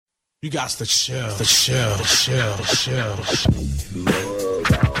You got to chill.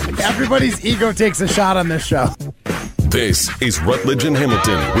 Everybody's ego takes a shot on this show. This is Rutledge and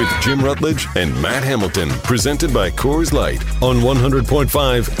Hamilton with Jim Rutledge and Matt Hamilton, presented by Coors Light on 100.5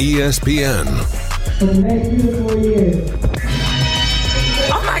 ESPN. For the next 2 to 4 years.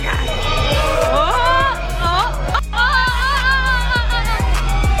 Oh my God.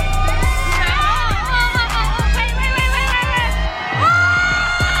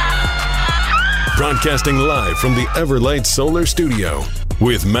 Broadcasting live from the Everlight Solar Studio.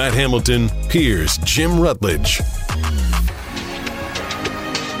 With Matt Hamilton, here's Jim Rutledge.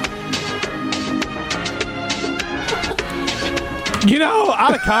 You know,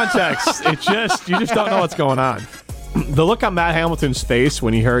 out of context, you just don't know what's going on. The look on Matt Hamilton's face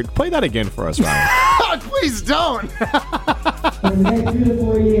when he heard, play that again for us, Ryan. Please don't. For the next 2 to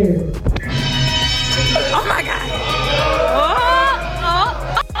 4 years. Oh my God.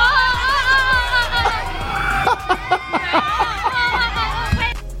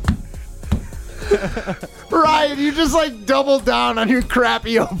 Ryan, you just like doubled down on your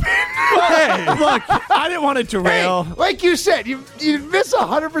crappy open. Hey, look, I didn't want to derail. Hey, like you said, you miss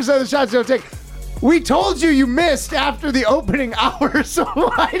 100% of the shots you don't take. We told you missed after the opening hour, so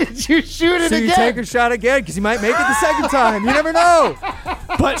why did you shoot it So again? you take a shot again because you might make it the second time. You never know.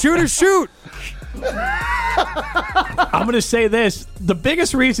 But Shoot or shoot. I'm going to say this. The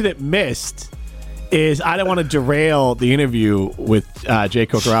biggest reason it missed is I didn't want to derail the interview with Jay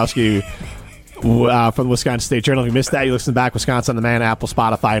Kokorowski from the Wisconsin State Journal. If you missed that, you listen back. Wisconsin on the Man, Apple,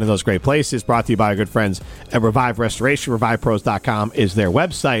 Spotify, and those great places. Brought to you by our good friends at Revive Restoration. RevivePros.com is their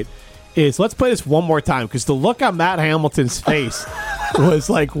website. Let's play this one more time because the look on Matt Hamilton's face was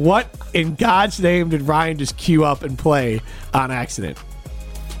like, what in God's name did Ryan just cue up and play on accident?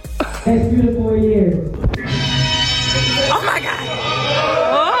 Next 2 to 4 years. Oh my God.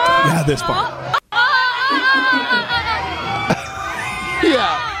 Yeah, this part.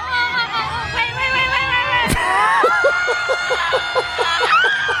 Yeah.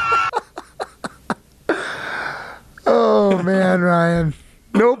 Oh, man, Ryan.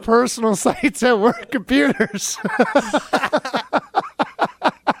 No personal sites at work computers.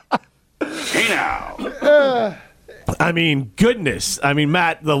 Hey now. I mean, goodness. I mean,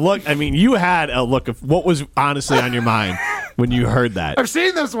 Matt, the look. I mean, you had a look of what was honestly on your mind when you heard that. I've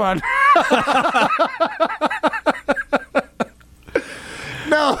seen this one.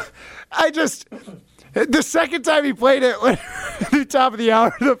 No, the second time he played it at the top of the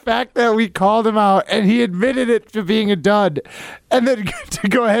hour, the fact that we called him out and he admitted it to being a dud and then to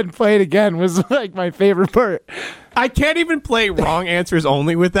go ahead and play it again was like my favorite part. I can't even play wrong answers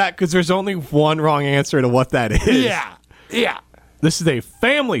only with that because there's only one wrong answer to what that is. Yeah. This is a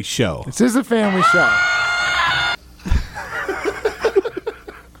family show. This is a family show.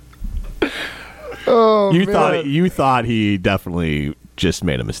 Oh, You thought he definitely just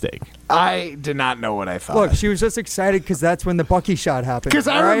made a mistake. I did not know what I thought. Look, she was just excited because that's when the Bucky Shot happened. 'Cause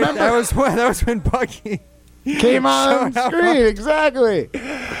I all right? remember- that was when Bucky came on showed up. screen. Exactly.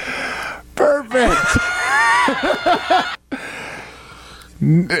 Perfect.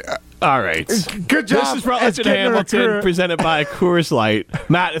 All right. Good job. This is Rutledge and Hamilton presented by Coors Light.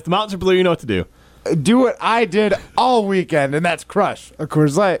 Matt, if the mountains are blue, you know what to do. Do what I did all weekend, and that's crush a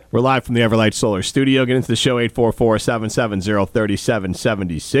Coors Light. We're live from the Everlight Solar Studio. Get into the show,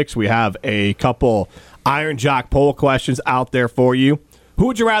 844-770-3776. We have a couple Iron Jock poll questions out there for you. Who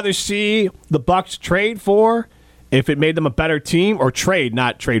would you rather see the Bucks trade for if it made them a better team, or trade,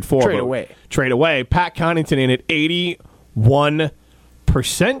 not trade for? Trade away. Trade away. Pat Connaughton in at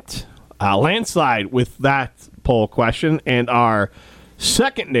 81%. Landslide with that poll question. And our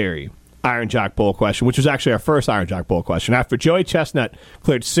secondary Iron Jock Bowl question, which was actually our first Iron Jock Bowl question. After Joey Chestnut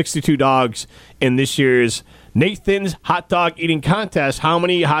cleared 62 dogs in this year's Nathan's Hot Dog Eating Contest, how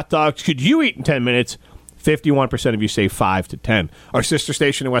many hot dogs could you eat in 10 minutes? 51% of you say 5 to 10. Our sister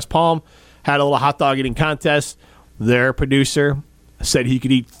station in West Palm had a little hot dog eating contest. Their producer said he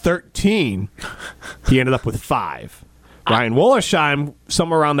could eat 13. He ended up with 5. Ryan Wollersheim,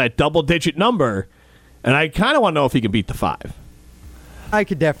 somewhere around that double-digit number, and I kind of want to know if he can beat the 5. I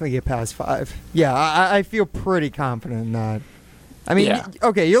could definitely get past 5. Yeah, I feel pretty confident in that. I mean,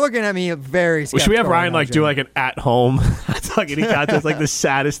 okay, you're looking at me very skeptical. Well, should we have Ryan do like an at-home hot dog eating contest, like the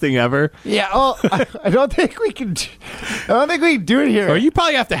saddest thing ever? Yeah, well, I don't think we can. I don't think we can do it here. Or you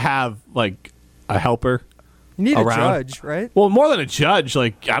probably have to have like a helper. You need around. a judge, right? Well, more than a judge,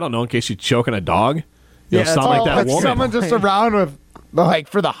 like I don't know, in case you choke on a dog. You'll sound like that woman. Someone just around with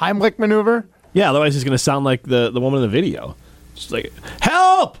for the Heimlich maneuver. Yeah, otherwise he's going to sound like the woman in the video. Just like,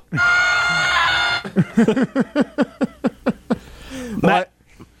 help! Matt,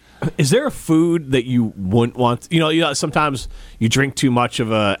 Is there a food that you wouldn't want? You know, sometimes you drink too much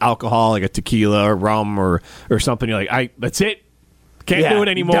of a alcohol, like a tequila or rum or something. You're like, that's it. Can't do it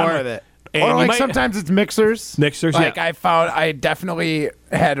anymore. Done with it. And or like sometimes it's mixers. Like I definitely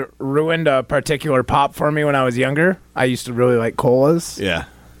had ruined a particular pop for me when I was younger. I used to really like colas. Yeah.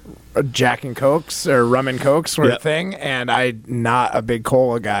 Jack and Cokes or rum and Cokes were a thing, and I'm not a big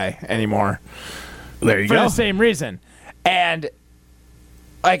cola guy anymore. There you go. go. For the same reason. And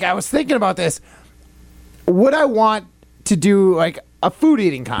like I was thinking about this, would I want to do like a food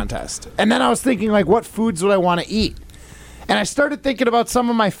eating contest? And then I was thinking like, what foods would I want to eat? And I started thinking about some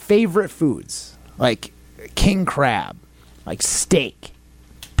of my favorite foods, like king crab, like steak,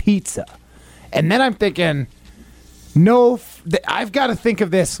 pizza. And then I'm thinking, I've got to think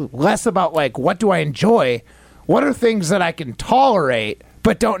of this less about like, what do I enjoy? What are things that I can tolerate,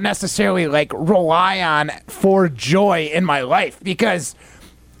 but don't necessarily like rely on for joy in my life? Because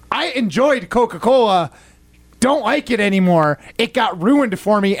I enjoyed Coca-Cola, don't like it anymore. It got ruined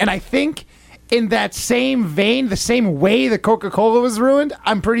for me. And I think in that same vein, the same way that Coca-Cola was ruined,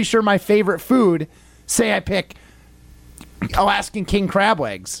 I'm pretty sure my favorite food, say I pick Alaskan king crab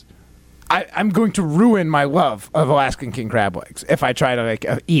legs, I'm going to ruin my love of Alaskan king crab legs if I try to like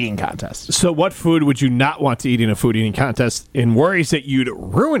an eating contest. So what food would you not want to eat in a food eating contest in worries that you'd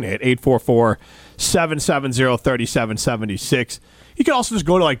ruin it? 844-770-3776. You can also just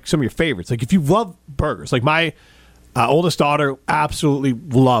go to like some of your favorites. Like if you love burgers, like my oldest daughter absolutely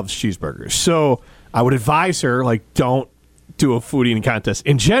loves cheeseburgers. So I would advise her, like, don't do a food eating contest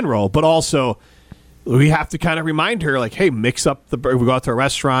in general, but also we have to kind of remind her, like, hey, mix up the burger. We go out to a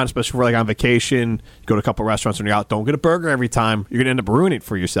restaurant, especially if we're like on vacation, go to a couple of restaurants when you're out. Don't get a burger every time. You're going to end up ruining it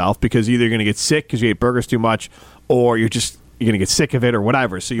for yourself because either you're going to get sick because you ate burgers too much or you're going to get sick of it or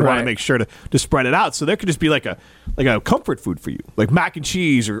whatever. So you want to make sure to spread it out. So there could just be like a comfort food for you, like mac and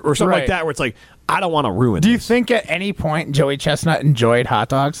cheese or something like that, where it's like, I don't want to ruin Do you this. think at any point Joey Chestnut enjoyed hot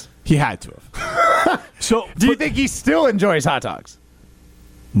dogs? He had to have. Do you think he still enjoys hot dogs?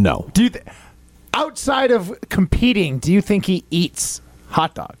 No. Do you outside of competing, do you think he eats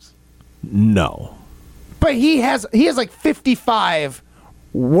hot dogs? No. But he has like 55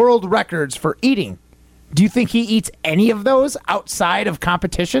 world records for eating. Do you think he eats any of those outside of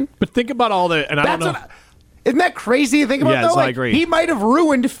competition? But think about all the, and I don't know. Isn't that crazy to think about? Yes, though? I agree. He might have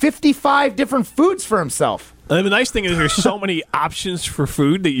ruined 55 different foods for himself. And the nice thing is there's so many options for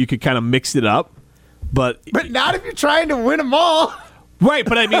food that you could kind of mix it up. But not if you're trying to win them all. Right,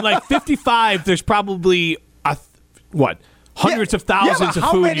 but I mean, like 55, there's probably, hundreds of thousands of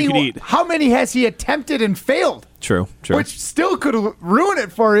food you could eat. How many has he attempted and failed? True. Which still could ruin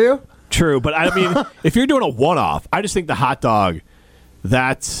it for you. True, but I mean, if you're doing a one-off, I just think the hot dog,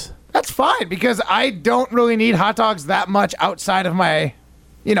 that's fine because I don't really need hot dogs that much outside of my,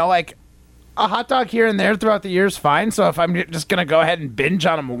 like a hot dog here and there throughout the year is fine. So if I'm just going to go ahead and binge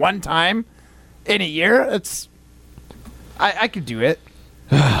on them one time in a year, I could do it.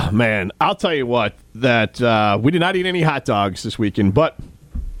 Man, I'll tell you what, that we did not eat any hot dogs this weekend, but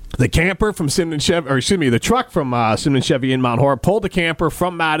the camper from the truck from Simon Chevy in Mount Horeb pulled the camper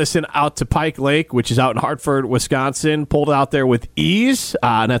from Madison out to Pike Lake, which is out in Hartford, Wisconsin, pulled it out there with ease,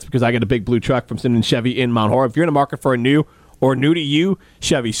 and that's because I got a big blue truck from Simon Chevy in Mount Horeb. If you're in the market for a new or new to you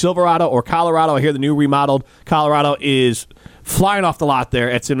Chevy Silverado or Colorado, I hear the new remodeled Colorado is flying off the lot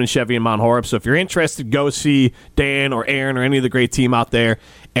there at Simon Chevy in Mount Horeb. So if you're interested, go see Dan or Aaron or any of the great team out there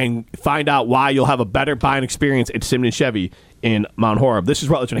and find out why you'll have a better buying experience at Simon Chevy in Mount Horeb. This is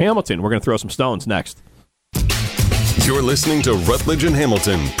Rutledge and Hamilton. We're going to throw some stones next. You're listening to Rutledge and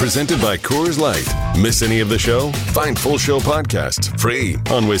Hamilton, presented by Coors Light. Miss any of the show? Find full show podcasts free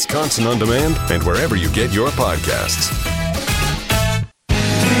on Wisconsin On Demand and wherever you get your podcasts.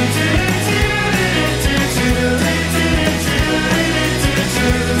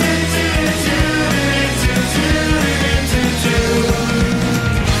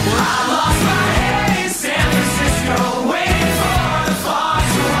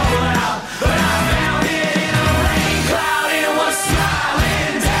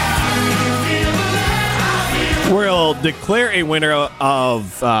 We'll declare a winner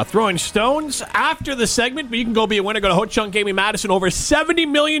of Throwing Stones after the segment, but you can go be a winner. Go to Ho Chunk Gaming Madison. Over $70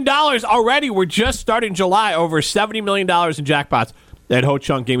 million already. We're just starting July. Over $70 million in jackpots at Ho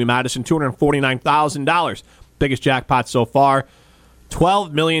Chunk Gaming Madison. $249,000. Biggest jackpot so far.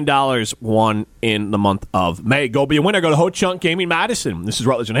 $12 million won in the month of May. Go be a winner. Go to Ho Chunk Gaming Madison. This is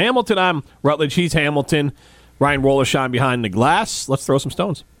Rutledge and Hamilton. I'm Rutledge. He's Hamilton. Ryan Rollersheim behind the glass. Let's throw some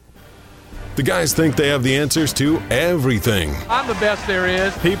stones. The guys think they have the answers to everything. I'm the best there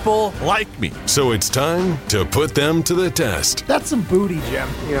is. People like me. So it's time to put them to the test. That's some booty, Jim.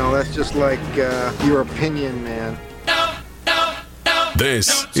 You know, that's just like your opinion, man.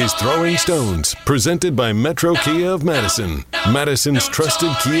 This is Throwing Stones, presented by Metro Kia of Madison, Madison's trusted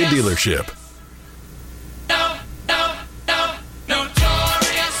Kia dealership.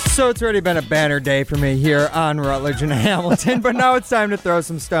 So it's already been a banner day for me here on Rutledge and Hamilton, but now it's time to throw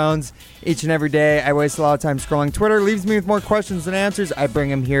some stones. Each and every day, I waste a lot of time scrolling Twitter, leaves me with more questions than answers. I bring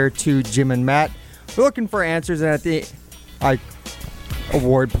them here to Jim and Matt. We're looking for answers, and I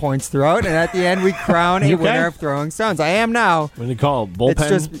award points throughout, and at the end, we crown a winner of Throwing Stones. I am now. What do you call it?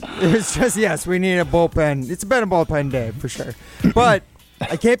 Bullpen? It's just, yes, we need a bullpen. It's been a bullpen day, for sure. But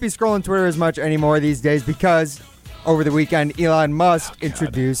I can't be scrolling Twitter as much anymore these days because over the weekend, Elon Musk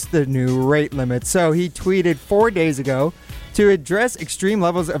introduced the new rate limit. So he tweeted 4 days ago, to address extreme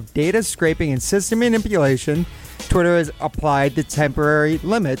levels of data scraping and system manipulation, Twitter has applied the temporary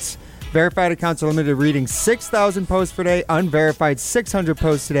limits. Verified accounts are limited to reading 6,000 posts per day, unverified 600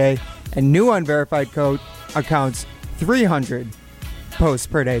 posts a day, and new unverified accounts 300 posts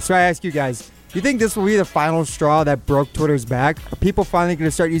per day. So I ask you guys, do you think this will be the final straw that broke Twitter's back? Are people finally going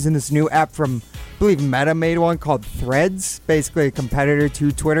to start using this new app from, I believe Meta made one called Threads, basically a competitor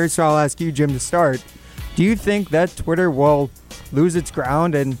to Twitter? So I'll ask you, Jim, to start. Do you think that Twitter will lose its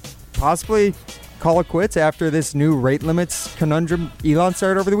ground and possibly call it quits after this new rate limits conundrum Elon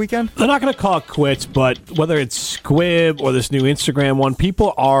started over the weekend? They're not going to call it quits, but whether it's Squib or this new Instagram one,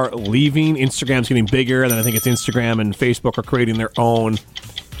 people are leaving. Instagram's getting bigger, and then I think it's Instagram and Facebook are creating their own.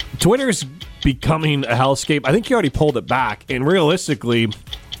 Twitter's becoming a hellscape. I think he already pulled it back, and realistically,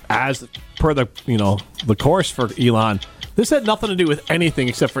 as per the course for Elon, this had nothing to do with anything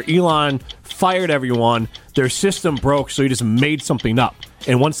except for Elon fired everyone. Their system broke, so he just made something up.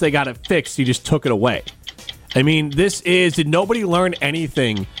 And once they got it fixed, he just took it away. I mean, did nobody learn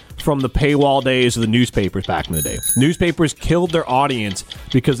anything from the paywall days of the newspapers back in the day? Newspapers killed their audience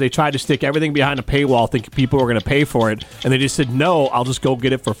because they tried to stick everything behind a paywall thinking people were going to pay for it. And they just said, no, I'll just go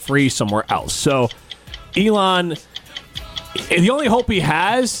get it for free somewhere else. So Elon, the only hope he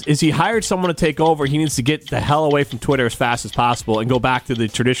has is he hired someone to take over. He needs to get the hell away from Twitter as fast as possible and go back to the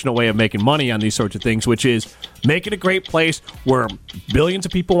traditional way of making money on these sorts of things, which is make it a great place where billions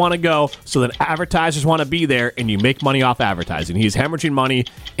of people want to go so that advertisers want to be there and you make money off advertising. He's hemorrhaging money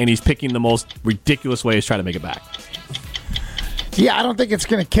and he's picking the most ridiculous ways to try to make it back. Yeah, I don't think it's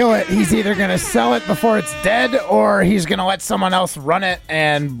going to kill it. He's either going to sell it before it's dead or he's going to let someone else run it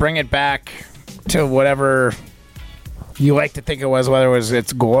and bring it back to whatever you like to think it was, whether it was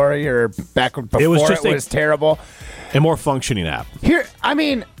its glory or back before it was terrible. A more functioning app. Here, I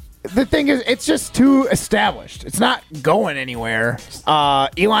mean, the thing is, it's just too established. It's not going anywhere.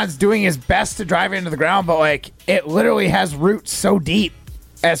 Elon's doing his best to drive it into the ground, but it literally has roots so deep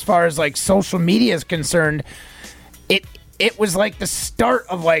as far as social media is concerned. It was the start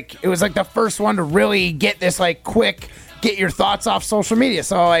of it was the first one to really get this quick get your thoughts off social media.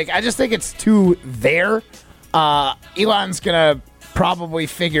 So I just think it's too there. Elon's gonna probably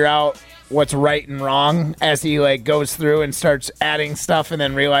figure out what's right and wrong as he goes through and starts adding stuff and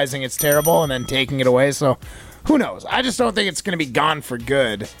then realizing it's terrible and then taking it away. So who knows? I just don't think it's gonna be gone for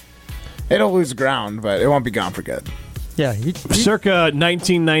good. It'll lose ground, but it won't be gone for good. Yeah, circa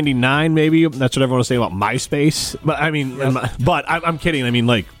 1999, maybe. That's what everyone was saying about MySpace. But I mean, but I'm kidding. I mean,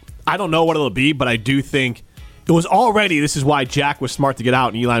 I don't know what it'll be, but I do think it was already. This is why Jack was smart to get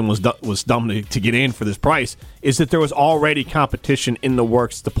out and Elon was dumb to get in for this price. Is that there was already competition in the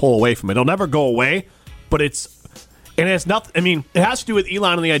works to pull away from it. It'll never go away, but it's nothing. I mean, it has to do with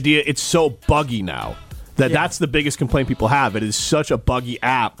Elon and the idea it's so buggy now. That's the biggest complaint people have. It is such a buggy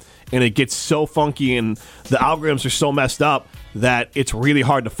app, and it gets so funky, and the algorithms are so messed up that it's really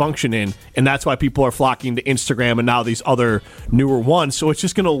hard to function in, and that's why people are flocking to Instagram and now these other newer ones. So it's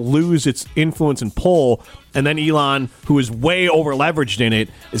just going to lose its influence and pull, and then Elon, who is way over leveraged in it,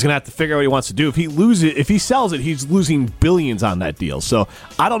 is going to have to figure out what he wants to do. If he sells it, he's losing billions on that deal. So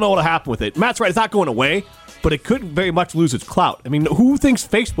I don't know what'll happen with it. Matt's right; it's not going away, but it could very much lose its clout. I mean, who thinks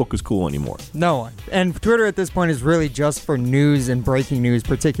Facebook is cool anymore? No one. And Twitter at this point is really just for news and breaking news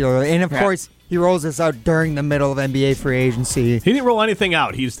particularly. And, of course, he rolls this out during the middle of NBA free agency. He didn't roll anything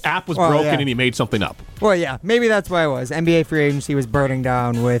out. His app was broken and he made something up. Well, yeah, maybe that's why it was. NBA free agency was burning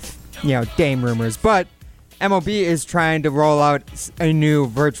down with, Dame rumors. But MLB is trying to roll out a new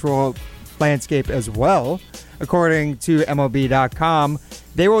virtual landscape as well. According to MLB.com,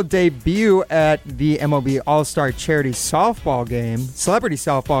 they will debut at the MLB All-Star Charity Softball Game, Celebrity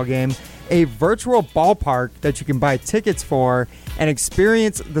Softball Game, a virtual ballpark that you can buy tickets for and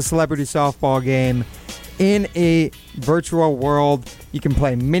experience the celebrity softball game in a virtual world. You can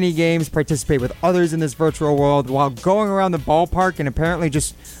play mini games, participate with others in this virtual world while going around the ballpark and apparently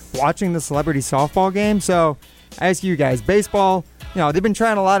just watching the celebrity softball game. So I ask you guys, baseball, they've been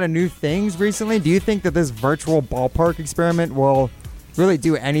trying a lot of new things recently. Do you think that this virtual ballpark experiment will really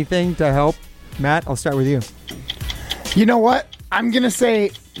do anything to help? Matt, I'll start with you. You know what? I'm going to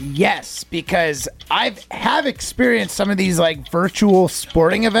say yes, because I have experienced some of these like virtual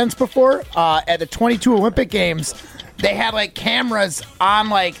sporting events before. At the 22 Olympic Games, they had like cameras on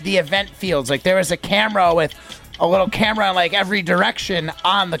like the event fields. Like there was a camera with a little camera in like every direction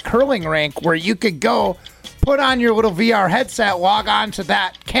on the curling rink where you could go put on your little VR headset, log on to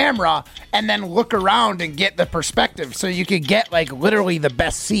that camera, and then look around and get the perspective so you could get like literally the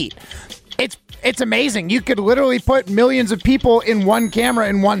best seat. It's amazing. You could literally put millions of people in one camera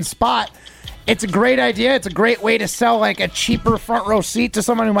in one spot. It's a great idea. It's a great way to sell like a cheaper front row seat to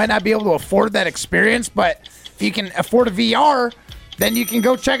someone who might not be able to afford that experience. But if you can afford a VR, then you can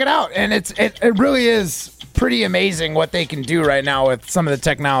go check it out. And it really is pretty amazing what they can do right now with some of the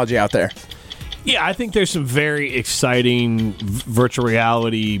technology out there. Yeah, I think there's some very exciting virtual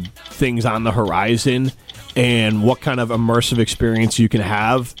reality things on the horizon and what kind of immersive experience you can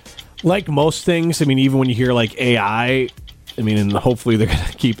have. Like most things, I mean, even when you hear like AI, I mean, and hopefully they're going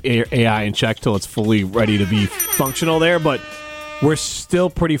to keep AI in check till it's fully ready to be functional there, but we're still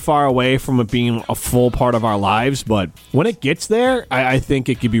pretty far away from it being a full part of our lives. But when it gets there, I think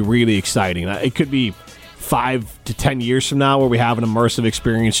it could be really exciting. It could be 5 to 10 years from now where we have an immersive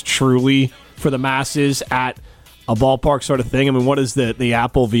experience truly for the masses at a ballpark sort of thing. I mean, what is the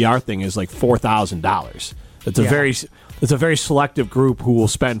Apple VR thing is like $4,000. It's a very selective group who will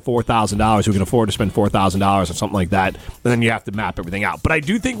spend $4,000, who can afford to spend $4,000 or something like that. And then you have to map everything out. But I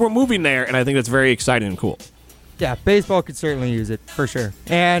do think we're moving there, and I think that's very exciting and cool. Yeah, baseball could certainly use it, for sure.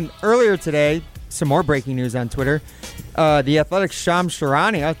 And earlier today, some more breaking news on Twitter. The Athletic's Shams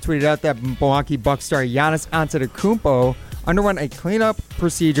Charania tweeted out that Milwaukee Bucks star Giannis Antetokounmpo underwent a cleanup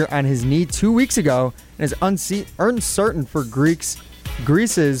procedure on his knee 2 weeks ago and is uncertain for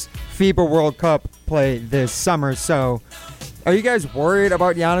Greece's FIBA World Cup play this summer. So are you guys worried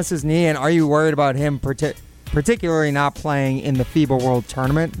about Giannis's knee, and are you worried about him particularly not playing in the FIBA World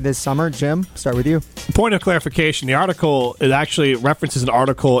Tournament this summer? Jim, start with you. Point of clarification, the article, it actually references an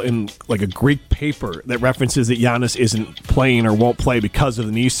article in like a Greek paper that references that Giannis isn't playing or won't play because of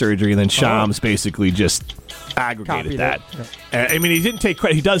the knee surgery, and then Shams basically just aggregated that. Yeah. I mean, he didn't take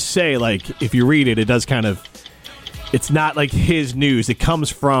credit. He does say, like, if you read it, it does kind of, it's not like his news. It comes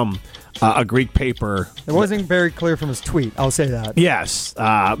from a Greek paper. It wasn't very clear from his tweet, I'll say that. Yes,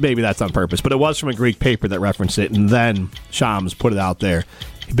 maybe that's on purpose, but it was from a Greek paper that referenced it, and then Shams put it out there.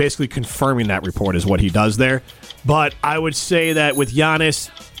 Basically confirming that report is what he does there. But I would say that with Giannis,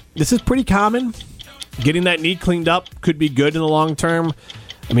 this is pretty common. Getting that knee cleaned up could be good in the long term.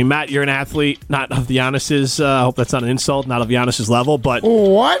 I mean, Matt, you're an athlete, not of Giannis's. I hope that's not an insult, not of Giannis's level, but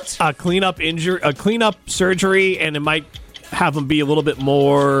what? A cleanup surgery, and it might have him be a little bit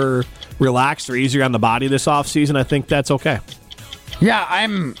more relaxed or easier on the body this offseason. I think that's okay. Yeah,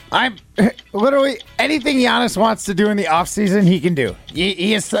 I'm literally anything Giannis wants to do in the offseason, he can do.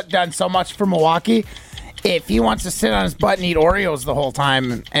 He has done so much for Milwaukee. If he wants to sit on his butt and eat Oreos the whole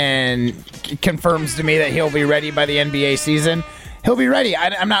time and confirms to me that he'll be ready by the NBA season, he'll be ready.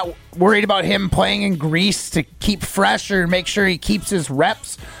 I'm not worried about him playing in Greece to keep fresh or make sure he keeps his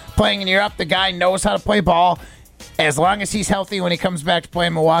reps playing in Europe. The guy knows how to play ball. As long as he's healthy when he comes back to play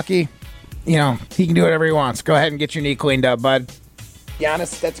in Milwaukee, he can do whatever he wants. Go ahead and get your knee cleaned up, bud.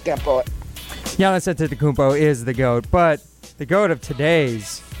 Giannis Antetokounmpo. Giannis Antetokounmpo is the GOAT, but the GOAT of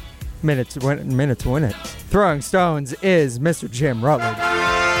today's Minute to Win It Throwing Stones is Mr. Jim Rutledge.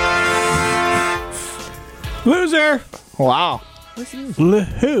 Loser! Wow.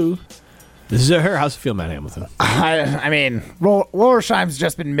 Who? This is a her. How's it feel, Matt Hamilton? I mean, Wollersheim's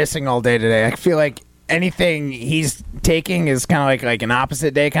just been missing all day today. I feel like anything he's taking is kind of like an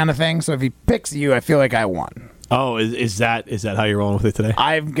opposite day kind of thing. So if he picks you, I feel like I won. Oh, is that how you're rolling with it today?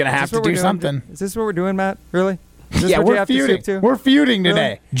 I'm going to have to do something. Is this what we're doing, Matt? Really? Yeah, we're feuding. We're feuding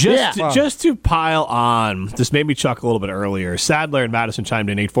today. Really? Just to pile on, this made me chuckle a little bit earlier. Sadler and Madison chimed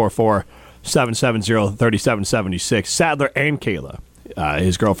in 844-770-3776. Sadler and Kayla,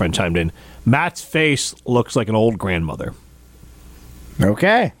 his girlfriend, chimed in. Matt's face looks like an old grandmother.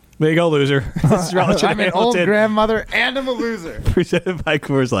 Okay. There you go, loser. I'm an old grandmother and I'm a loser. Presented by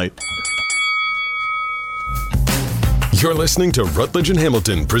Coors Light. You're listening to Rutledge and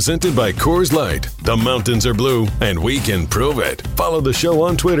Hamilton, presented by Coors Light. The mountains are blue, and we can prove it. Follow the show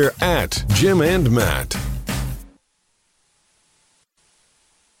on Twitter at Jim and Matt.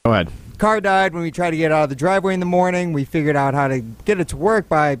 Go ahead. Car died when we tried to get out of the driveway in the morning. We figured out how to get it to work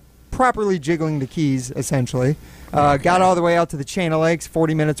by properly jiggling the keys, essentially. Got all the way out to the Chain of Lakes,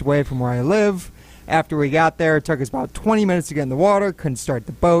 40 minutes away from where I live. After we got there, it took us about 20 minutes to get in the water. Couldn't start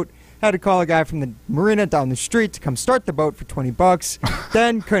the boat. Had to call a guy from the marina down the street to come start the boat for $20.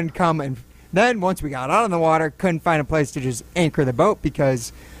 Then couldn't come, and then once we got out of the water, couldn't find a place to just anchor the boat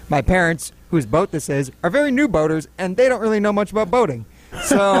because my parents, whose boat this is, are very new boaters, and they don't really know much about boating.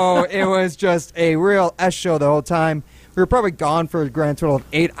 So it was just a real S show the whole time. We were probably gone for a grand total of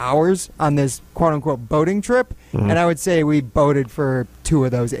 8 hours on this quote-unquote boating trip, and I would say we boated for 2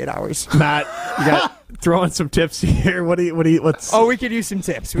 of those 8 hours. Matt, you got throwing some tips here. What's? Oh, we could use some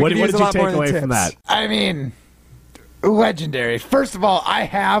tips. What did you take away from that? I mean, legendary. First of all, I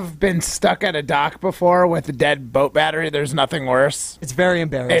have been stuck at a dock before with a dead boat battery. There's nothing worse. It's very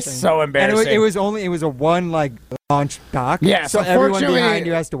embarrassing. It's so embarrassing. And it was a one launch dock. Yeah, so everyone behind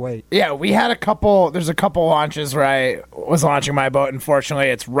you has to wait. Yeah, we had there's a couple launches where I was launching my boat. Unfortunately,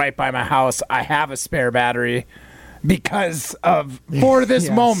 it's right by my house. I have a spare battery because for this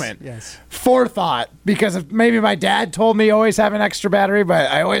moment. Yes. Forethought, because of maybe my dad told me always have an extra battery, but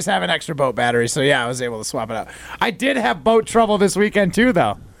I always have an extra boat battery. So yeah, I was able to swap it out. I did have boat trouble this weekend too,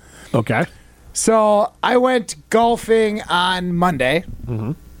 though. Okay. So I went golfing on Monday.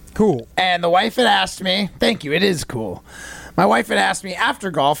 Mm-hmm. Cool. And the wife had asked me, thank you, it is cool. My wife had asked me after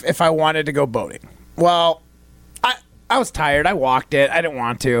golf if I wanted to go boating. Well, I was tired. I walked it. I didn't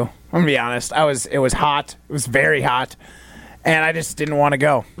want to. I'm going to be honest. It was hot. It was very hot. And I just didn't want to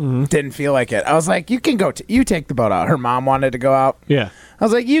go. Mm-hmm. Didn't feel like it. I was like, you can go. You take the boat out. Her mom wanted to go out. Yeah. I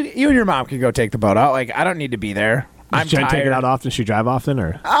was like, you and your mom can go take the boat out. Like, I don't need to be there. I'm Jen tired. take it out often? Does she drive often?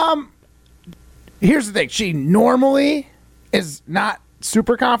 Or? Here's the thing. She normally is not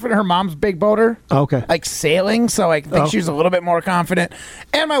super confident. Her mom's a big boater. Okay. Like sailing, so I think she's a little bit more confident.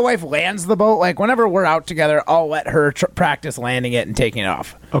 And my wife lands the boat. Like whenever we're out together, I'll let her practice landing it and taking it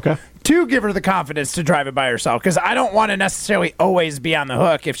off. Okay. To give her the confidence to drive it by herself, because I don't want to necessarily always be on the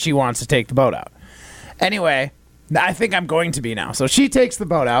hook if she wants to take the boat out. Anyway, I think I'm going to be now. So she takes the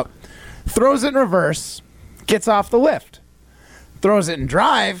boat out, throws it in reverse, gets off the lift, throws it in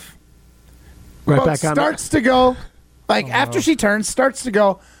drive, right boat back on. Starts to go. Like, after she turns, starts to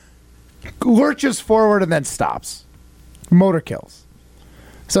go, lurches forward, and then stops. Motor kills.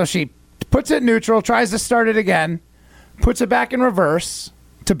 So she puts it in neutral, tries to start it again, puts it back in reverse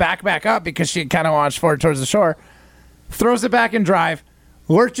to back up because she kind of launched forward towards the shore, throws it back in drive,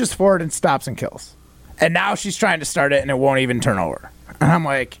 lurches forward, and stops and kills. And now she's trying to start it, and it won't even turn over. And I'm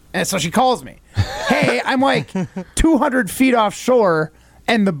like, and so she calls me. Hey, I'm like 200 feet offshore,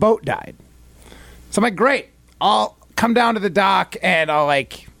 and the boat died. So I'm like, great. I'll come down to the dock and I'll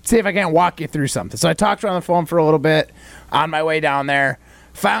see if I can't walk you through something. So I talked to her on the phone for a little bit on my way down there.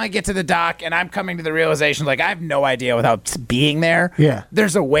 Finally get to the dock and I'm coming to the realization I have no idea without being there. Yeah.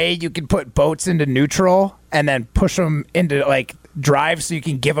 There's a way you can put boats into neutral and then push them into drive so you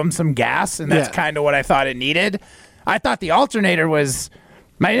can give them some gas, and that's kind of what I thought it needed. I thought the alternator was.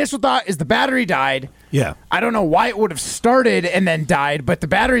 My initial thought is the battery died. Yeah. I don't know why it would have started and then died, but the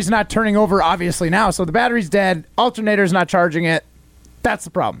battery's not turning over obviously now. So the battery's dead. Alternator's not charging it. That's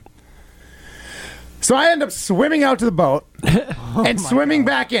the problem. So I end up swimming out to the boat and swimming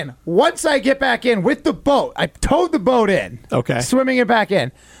back in. Once I get back in with the boat, I towed the boat in. Okay. Swimming it back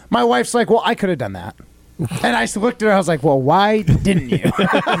in. My wife's like, well, I could have done that. And I looked at her. I was like, well, why didn't you?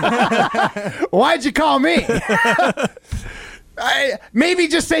 Why'd you call me? Maybe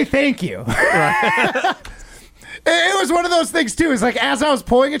just say thank you. Right. It was one of those things too. It's as I was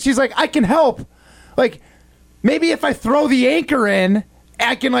pulling it, she's like, I can help. Maybe if I throw the anchor in,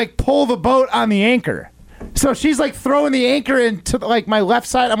 I can pull the boat on the anchor. So she's throwing the anchor into my left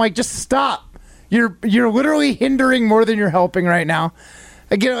side. I'm like, just stop. You're literally hindering more than you're helping right now.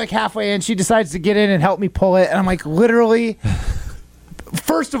 I get it halfway in. She decides to get in and help me pull it. And I'm literally,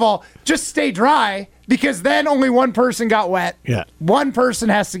 first of all, just stay dry. Because then only one person got wet. Yeah. One person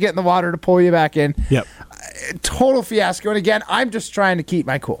has to get in the water to pull you back in. Yep. Total fiasco. And again, I'm just trying to keep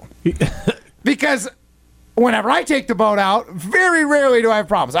my cool. Because whenever I take the boat out, very rarely do I have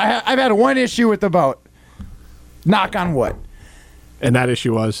problems. I've had one issue with the boat. Knock on wood. And that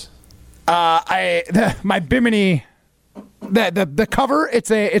issue was? My bimini, the cover,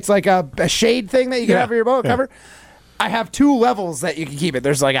 it's like a shade thing that you can have for your boat cover. I have 2 levels that you can keep it.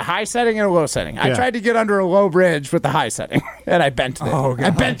 There's a high setting and a low setting. I tried to get under a low bridge with the high setting, and I bent it.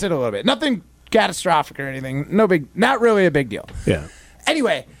 I bent it a little bit. Nothing catastrophic or anything. Not really a big deal. Yeah.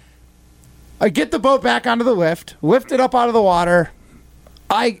 Anyway, I get the boat back onto the lift it up out of the water.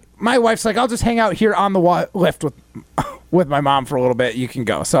 My wife's like, I'll just hang out here on the lift with my mom for a little bit. You can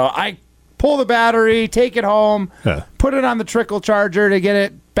go. So I pull the battery, take it home, put it on the trickle charger to get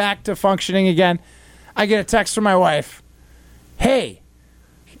it back to functioning again. I get a text from my wife. Hey,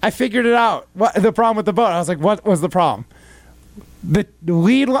 I figured it out. What the problem with the boat? I was like, what was the problem? The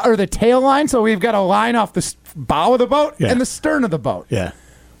lead or the tail line. So we've got a line off the bow of the boat and the stern of the boat. Yeah.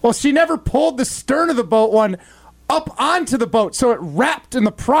 Well, she never pulled the stern of the boat one up onto the boat, so it wrapped in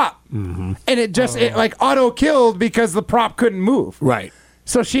the prop, and it just it like auto killed because the prop couldn't move. Right.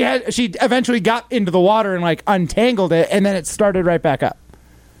 So she eventually got into the water and like untangled it, and then it started right back up.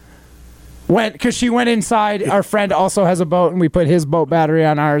 Because she went inside. Our friend also has a boat, and we put his boat battery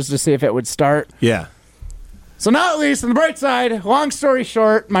on ours to see if it would start. Yeah. So now at least on the bright side, long story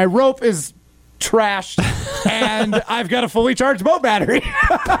short, my rope is trashed, and I've got a fully charged boat battery.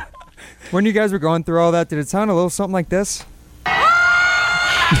 When you guys were going through all that, did it sound a little something like this?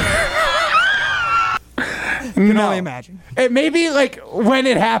 You can only imagine. It may be like when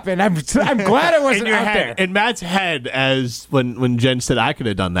it happened. I'm glad it wasn't in your out head, there. in Matt's head, as when Jen said I could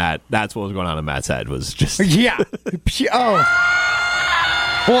have done that, that's what was going on in Matt's head. Was just Yeah.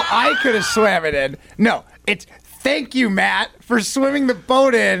 Well, I could have swam it in. No, it's thank you, Matt, for swimming the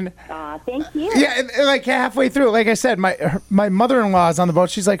boat in. Thank you. Yeah, and like halfway through, like I said, my mother-in-law is on the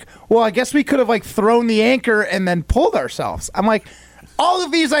boat. She's like, well, I guess we could have like thrown the anchor and then pulled ourselves. I'm like, all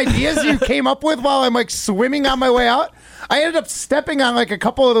of these ideas you came up with while I'm like swimming on my way out, I ended up stepping on like a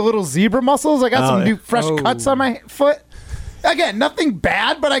couple of the little zebra mussels. I got some new fresh cuts on my foot. Again, nothing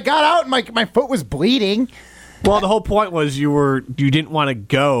bad, but I got out and my foot was bleeding. Well, the whole point was you didn't want to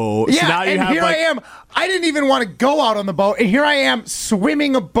go. Yeah, so now you and have here I am. I didn't even want to go out on the boat, and here I am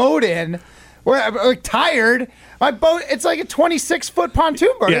swimming a boat in. Where I'm like, tired. My boat, it's like a 26-foot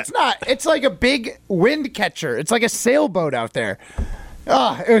pontoon boat. Yeah. It's not. It's like a big wind catcher. It's like a sailboat out there.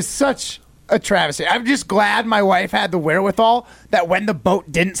 Oh, it was such a travesty. I'm just glad my wife had the wherewithal that when the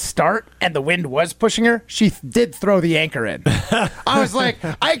boat didn't start and the wind was pushing her, she did throw the anchor in. I was like,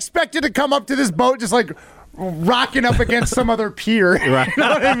 I expected to come up to this boat just like rocking up against some other pier. Right. You know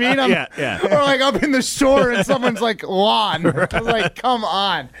what I mean? Yeah. Or like up in the shore in someone's like lawn. I was like, come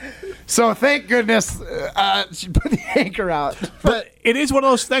on. So thank goodness she put the anchor out. But it is one of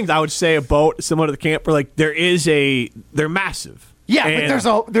those things. I would say a boat similar to the camper, like they're massive. Yeah,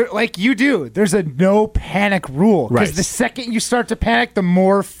 but like you do, there's a no panic rule. Because Right. the second you start to panic, the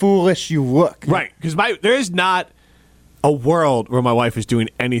more foolish you look. Right. Because there is not a world where my wife is doing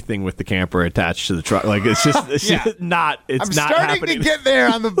anything with the camper attached to the truck. Like it's just not. It's I'm not starting happening. to get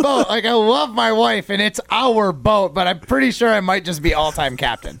there on the boat. Like I love my wife, and it's our boat, but I'm pretty sure I might just be all-time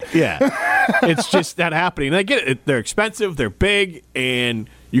captain. Yeah, it's just not happening. And I get it. They're expensive. They're big, and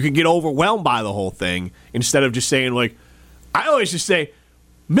you can get overwhelmed by the whole thing instead of just saying like. I always just say,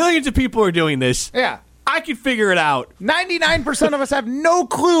 millions of people are doing this. Yeah. I can figure it out. 99% of us have no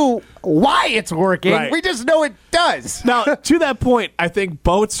clue why it's working. Right. We just know it does. Now, to that point, I think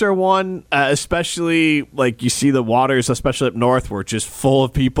boats are one, especially like you see the waters, especially up north, where it's just full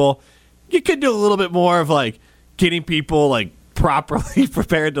of people. You could do a little bit more of like getting people like properly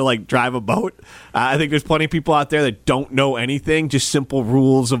prepared to like drive a boat. I think there's plenty of people out there that don't know anything, just simple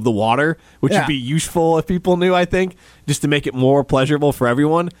rules of the water, which would be useful if people knew, I think, just to make it more pleasurable for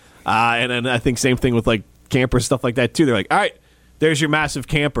everyone. And I think same thing with like campers, stuff like that too. They're like, all right, there's your massive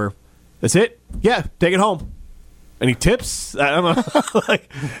camper. That's it? Yeah, take it home. Any tips? I don't know.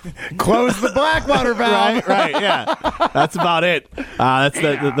 Like, close the Blackwater valve. Right, yeah. That's about it. That's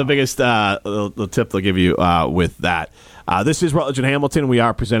the biggest the tip they'll give you with that. This is Rutledge and Hamilton. We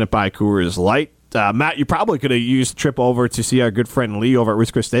are presented by Coors Light. Matt, you probably could have used a trip over to see our good friend Lee over at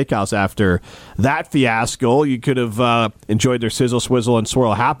Ruth's Chris Steakhouse after that fiasco. You could have enjoyed their Sizzle, Swizzle, and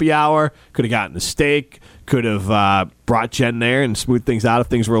Swirl happy hour. Could have gotten a steak. Could have brought Jen there and smoothed things out if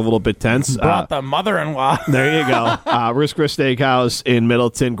things were a little bit tense. Brought the mother-in-law. There you go. Ruth's Chris Steakhouse in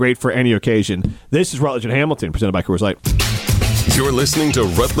Middleton. Great for any occasion. This is Rutledge and Hamilton, presented by Coors Light. You're listening to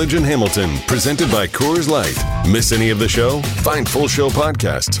Rutledge and Hamilton, presented by Coors Light. Miss any of the show? Find full show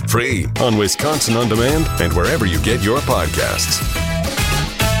podcasts free on Wisconsin On Demand and wherever you get your podcasts.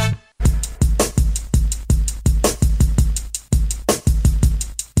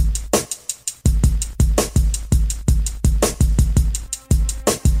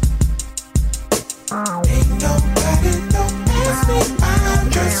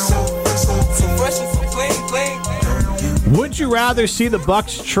 Would you rather see the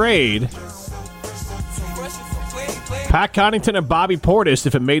Bucks trade Pat Connaughton and Bobby Portis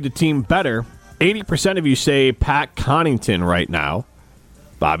if it made the team better, 80% of you say Pat Connaughton right now.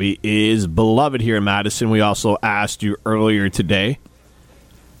 Bobby is beloved here in Madison. We also asked you earlier today,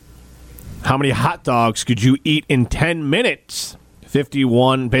 how many hot dogs could you eat in 10 minutes?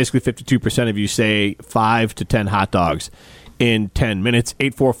 51, basically 52% of you say 5 to 10 hot dogs in 10 minutes.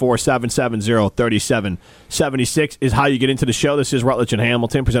 844-770-3776 is how you get into the show. This is Rutledge and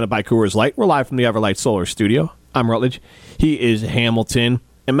Hamilton, presented by Coors Light. We're live from the Everlight Solar Studio. I'm Rutledge. He is Hamilton.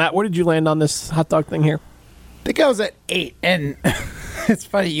 And Matt, where did you land on this hot dog thing here? I think I was at 8, and it's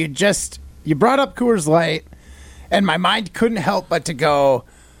funny, you brought up Coors Light, and my mind couldn't help but to go,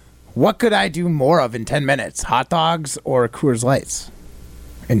 what could I do more of in 10 minutes, hot dogs or Coors Lights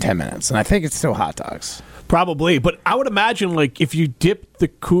in 10 minutes? And I think it's still hot dogs. Probably, but I would imagine like if you dip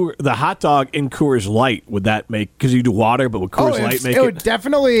the hot dog in Coors Light, would that make, because you do water, but would Coors Light make it? It would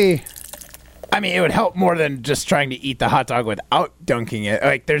definitely, I mean, it would help more than just trying to eat the hot dog without dunking it.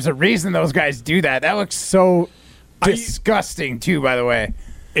 Like, there's a reason those guys do that. That looks so disgusting, too, by the way.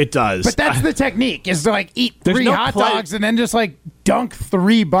 It does. But that's the technique, is to, like, eat 3 hot dogs and then just, like, dunk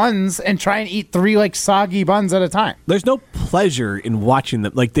 3 buns and try and eat 3, like, soggy buns at a time. There's no pleasure in watching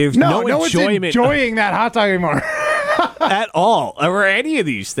them. Like, there's no enjoyment. Enjoying that hot dog anymore. At all, or any of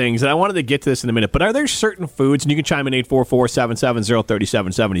these things. And I wanted to get to this in a minute, but are there certain foods, and you can chime in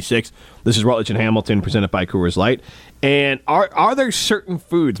 844-770-3776. This is Rutledge and Hamilton, presented by Coors Light. And are there certain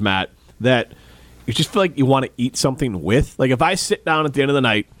foods, Matt, that you just feel like you want to eat something with? Like if I sit down at the end of the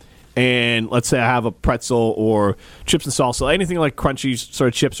night and let's say I have a pretzel or chips and salsa, anything like crunchy sort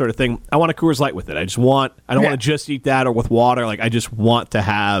of chip sort of thing, I want a Coors Light with it. I don't want to just eat that or with water. Like I just want to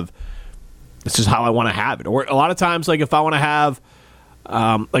have, this is how I want to have it. Or a lot of times, like if I want to have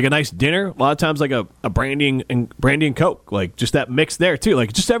like a nice dinner, a lot of times like a brandy and Coke, like just that mix there too.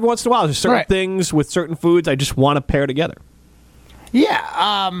 Like just every once in a while, there's certain things with certain foods I just want to pair together. Yeah,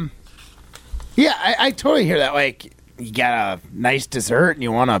 I totally hear that. Like you got a nice dessert and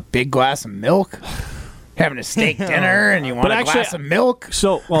you want a big glass of milk. Having a steak dinner and you want a glass of milk.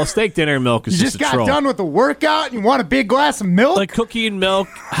 So, steak dinner and milk is just a troll. You just got done with the workout and you want a big glass of milk? Like cookie and milk,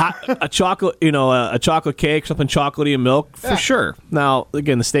 a chocolate, a chocolate cake, something chocolatey and milk, for sure. Now,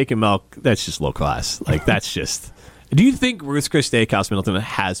 again, the steak and milk, that's just low class. Like, that's just... Do you think Ruth's Chris Steakhouse Middleton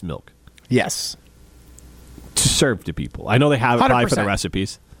has milk? Yes. To serve to people. I know they have it probably for the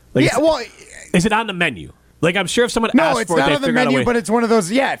recipes. Like, is it on the menu? Like, I'm sure if someone asked for it, it's not on the menu, but it's one of those,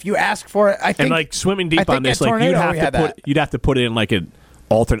 if you ask for it, I think... And, like, swimming deep on this, like, you'd have to put it in, like, an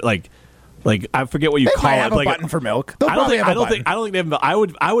alternate, like I forget what you call it. They might have a button for milk. I don't think they have milk.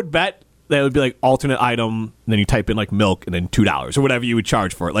 I would bet that would be, like, alternate item, and then you type in, like, milk, and then $2, or whatever you would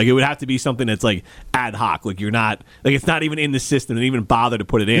charge for it. Like, it would have to be something that's, like, ad hoc. Like, you're not... Like, it's not even in the system, and even bother to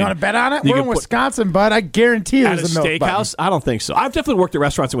put it in. You want to bet on it? We're in Wisconsin, bud. I guarantee there's a milk button. At a steakhouse? I don't think so. I've definitely worked at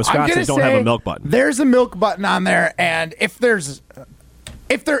restaurants in Wisconsin that don't have a milk button. There's a milk button on there, and if there is,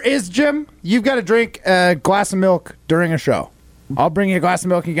 Jim, you've got to drink a glass of milk during a show. I'll bring you a glass of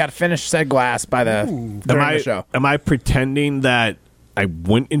milk, and you got to finish said glass during the show. Am I pretending that I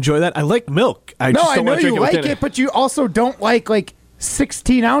wouldn't enjoy that? I like milk. I know you like it, but you also don't like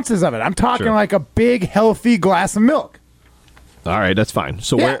 16 ounces of it. I'm talking like a big, healthy glass of milk. All right, that's fine.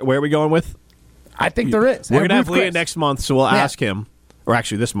 So where are we going with? I think there is. We're going to have Leah next month, so we'll ask him. Or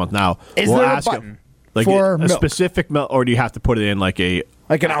actually this month now. We'll there ask a button him, like for a specific milk, or do you have to put it in like an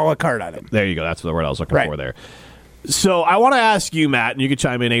a la carte item? There you go. That's the word I was looking for there. So I want to ask you, Matt, and you can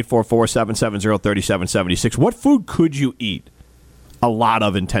chime in 844-770-3776. What food could you eat a lot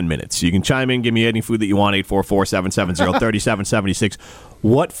of in 10 minutes? You can chime in, give me any food that you want, 844-770-3776.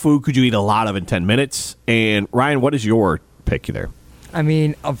 What food could you eat a lot of in 10 minutes? And Ryan, what is your pick there? I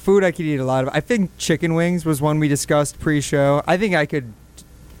mean, a food I could eat a lot of. I think chicken wings was one we discussed pre-show. I think I could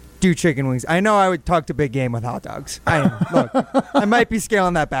do chicken wings. I know I would talk to big game with hot dogs. Look, I might be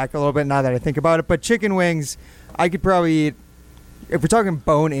scaling that back a little bit now that I think about it, but chicken wings, I could probably eat, if we're talking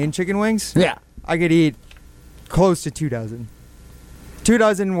bone-in chicken wings, I could eat close to 2 dozen. 2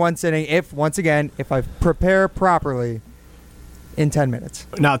 dozen one sitting, if I prepare properly in 10 minutes.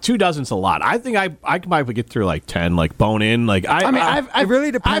 Now, 2 dozen's a lot. I think I could probably get through like 10, like bone in. Like it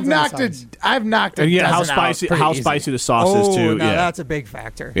really depends. I've knocked it. Yeah, how spicy the sauce is too. No, that's a big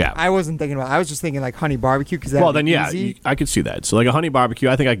factor. Yeah, I wasn't thinking about. I was just thinking like honey barbecue because easy. I could see that. So like a honey barbecue,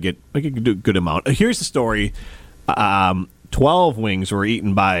 I think I could do a good amount. Here's the story: 12 wings were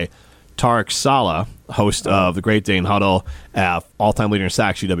eaten by Tarek Saleh, host of the Great Dane Huddle, all-time leader in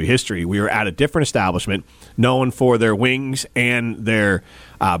sacks UW history. We were at a different establishment known for their wings and their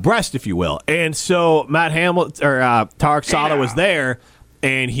breast, if you will. And so Tarek Saleh was there,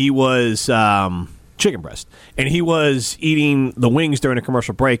 and he was chicken breast. And he was eating the wings during a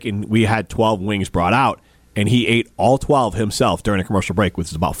commercial break, and we had 12 wings brought out, and he ate all 12 himself during a commercial break, which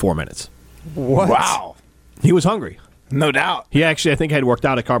is about 4 minutes. What? Wow. He was hungry. No doubt. He actually, I think, had worked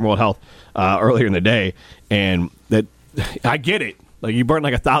out at Carbon World Health earlier in the day, and that I get it. Like, you burn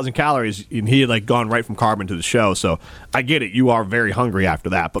like 1,000 calories, and he had like gone right from Carbon to the show. So I get it. You are very hungry after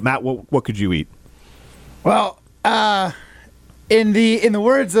that. But Matt, what could you eat? Well, in the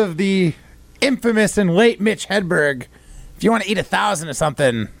words of the infamous and late Mitch Hedberg, if you want to eat 1,000 of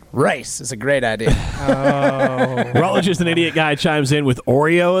something, rice is a great idea. Rutledge is an idiot guy chimes in with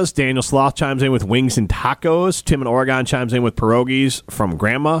Oreos. Daniel Sloth chimes in with wings and tacos. Tim in Oregon chimes in with pierogies from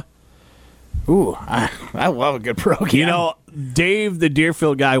Grandma. Ooh, I love a good pierogi. You know, Dave, the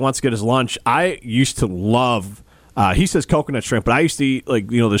Deerfield guy, wants to get his lunch. I used to love. He says coconut shrimp, but I used to eat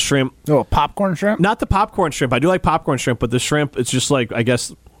the shrimp. Oh, popcorn shrimp? Not the popcorn shrimp. I do like popcorn shrimp, but the shrimp, it's just like, I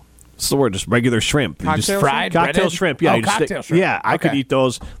guess, it's the word, just regular shrimp. Cocktail just fried, cocktail breaded? shrimp. Yeah, Oh, cocktail shrimp. Yeah, I could Okay. eat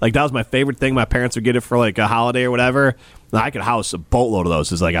those. Like, that was my favorite thing. My parents would get it for like a holiday or whatever. I could house a boatload of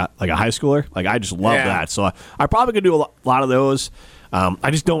those as like a high schooler. Like, I just love that. So I probably could do a lot of those. I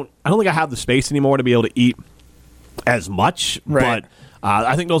don't think I have the space anymore to be able to eat as much. Right. But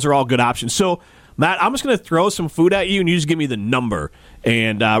I think those are all good options. So, Matt, I'm just going to throw some food at you, and you just give me the number.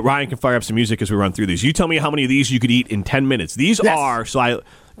 And Ryan can fire up some music as we run through these. You tell me how many of these you could eat in 10 minutes. These are, so I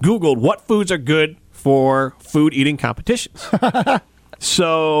Googled what foods are good for food eating competitions.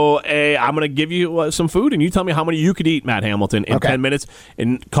 So I'm going to give you some food, and you tell me how many you could eat, Matt Hamilton, in 10 minutes.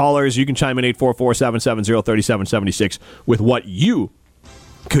 And callers, you can chime in 844-770-3776 with what you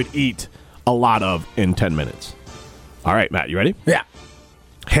could eat a lot of in 10 minutes. All right, Matt, you ready? Yeah.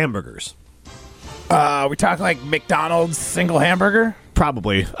 Hamburgers. We talking like McDonald's single hamburger?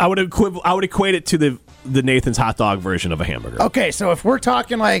 Probably. I would equate it to the Nathan's hot dog version of a hamburger. Okay, so if we're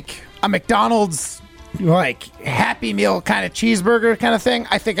talking like a McDonald's like Happy Meal kind of cheeseburger kind of thing,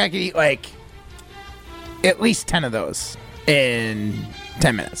 I think I could eat like at least 10 of those in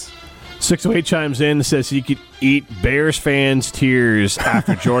 10 minutes. 608 chimes in, says he could eat Bears fans' tears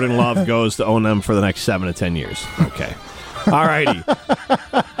after Jordan Love goes to own them for the next 7 to 10 years. Okay. All righty.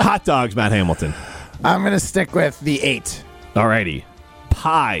 Hot dogs, Matt Hamilton. I'm going to stick with the 8. All righty.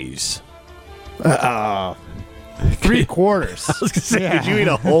 Pies. 3/4. I was going to say, could you eat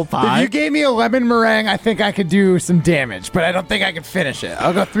a whole pie? If you gave me a lemon meringue, I think I could do some damage, but I don't think I could finish it.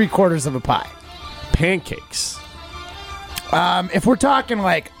 I'll go 3/4 of a pie. Pancakes. If we're talking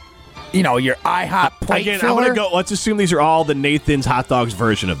like, your IHOP plate Again, filler. I'm going to go, let's assume these are all the Nathan's hot dogs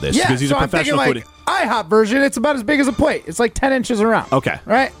version of this. Yeah, because he's so a I'm thinking professional like foodie. IHOP version, it's about as big as a plate. It's like 10 inches around. Okay.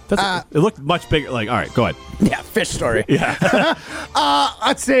 Right? It looked much bigger. Like, all right, go ahead. Yeah, fish story. Yeah.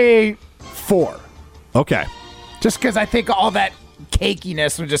 I'd say 4. Okay. Just because I think all that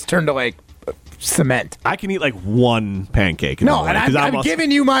cakiness would just turn to like cement. I can eat like one pancake. In the No, morning, and 'cause I'm giving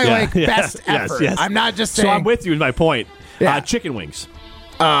you my best yes, effort. yes. I'm not just saying. So I'm with you is my point. Yeah. Chicken wings.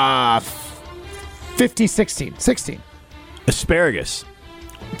 50, 16. Asparagus.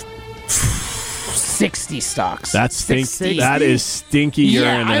 60 stocks. That's 60. stinky. That is stinky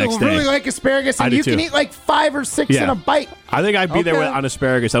urine the next I really day. like asparagus, I and do you can too. eat like 5 or 6 in a bite. I think I'd be there Okay. on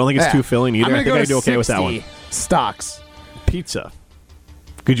asparagus. I don't think it's Yeah. too filling either. I'm I gonna think go I'd do okay with that 60 one. stocks. Pizza.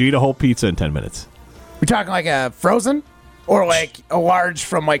 Could you eat a whole pizza in 10 minutes? We're talking like a frozen or like a large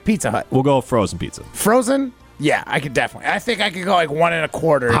from like Pizza Hut. We'll go frozen pizza. Frozen? Yeah, I could definitely. I think I could go like 1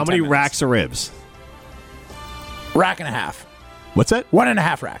 1/4. How in many 10 minutes. racks of ribs? Rack and a half. What's that?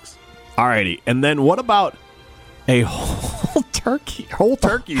 1.5 racks. Alrighty. And then what about a whole turkey? Whole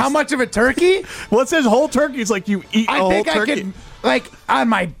turkey. How much of a turkey? Well, it says whole turkey. It's like you eat a I whole think I turkey. could, like, on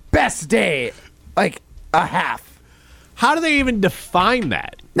my best day, like a half. How do they even define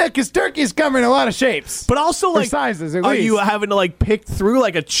that? No, because turkeys come in a lot of shapes. But also, Or like, sizes, at are least. you having to like pick through?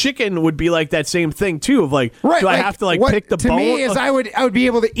 Like a chicken would be like that same thing too. Of like, Right, do I have to like what pick the to bone? me is I would be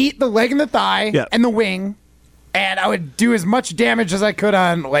able to eat the leg and the thigh Yeah. and the wing, and I would do as much damage as I could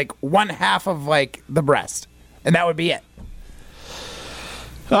on like 1/2 of like the breast, and that would be it.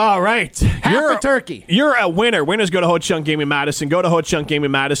 All right. Half a turkey. You're a winner. Winners go to Ho Chunk Gaming Madison. Go to Ho Chunk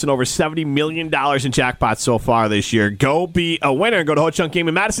Gaming Madison. Over $70 million in jackpots so far this year. Go be a winner and go to Ho Chunk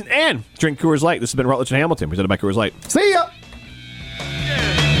Gaming Madison and drink Coors Light. This has been Rutledge and Hamilton, presented by Coors Light. See ya.